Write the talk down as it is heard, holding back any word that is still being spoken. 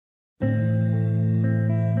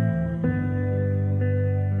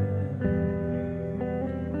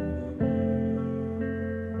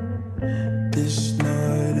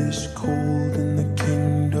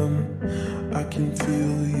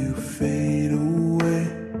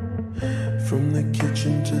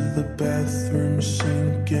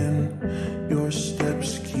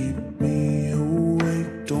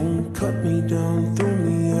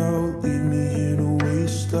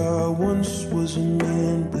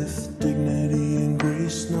with dignity and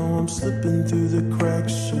grace. Now I'm slipping through the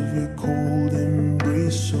cracks of your cold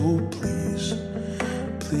embrace. So please,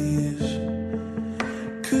 please,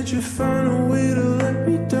 could you find a way to let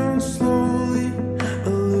me down slowly? A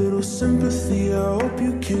little sympathy, I hope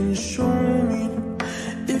you can show me.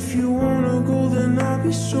 If you wanna go, then I'll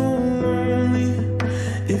be so lonely.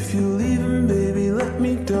 If you're leaving, baby, let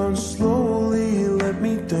me down slowly. Let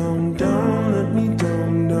me down, down, let me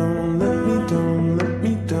down, down, let me down, let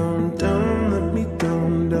me down, down, let me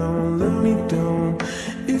down, down, let me down.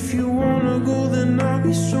 If you wanna go, then I'll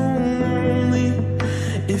be so lonely.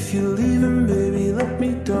 If you're leaving, baby, let me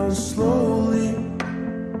down slowly.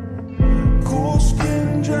 Cold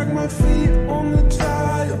skin, drag my feet on the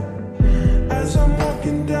tile as I'm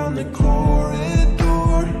walking down the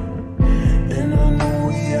corridor. And I know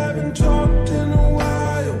we haven't talked in a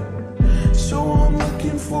while, so I'm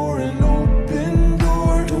looking for an open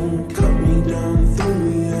door. Don't cut me down, throw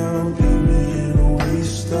me out, leave me in a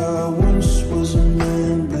waste. I once was a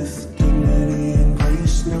man with dignity and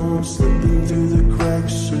grace. Now I'm slipping through the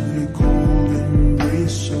cracks of your cold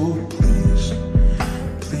embrace. So please,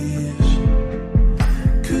 please,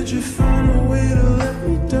 could you find a way to let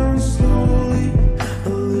me down slowly?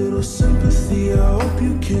 A little sympathy, I hope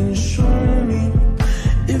you can show me.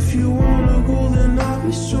 If you wanna go, then I'll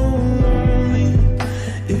be so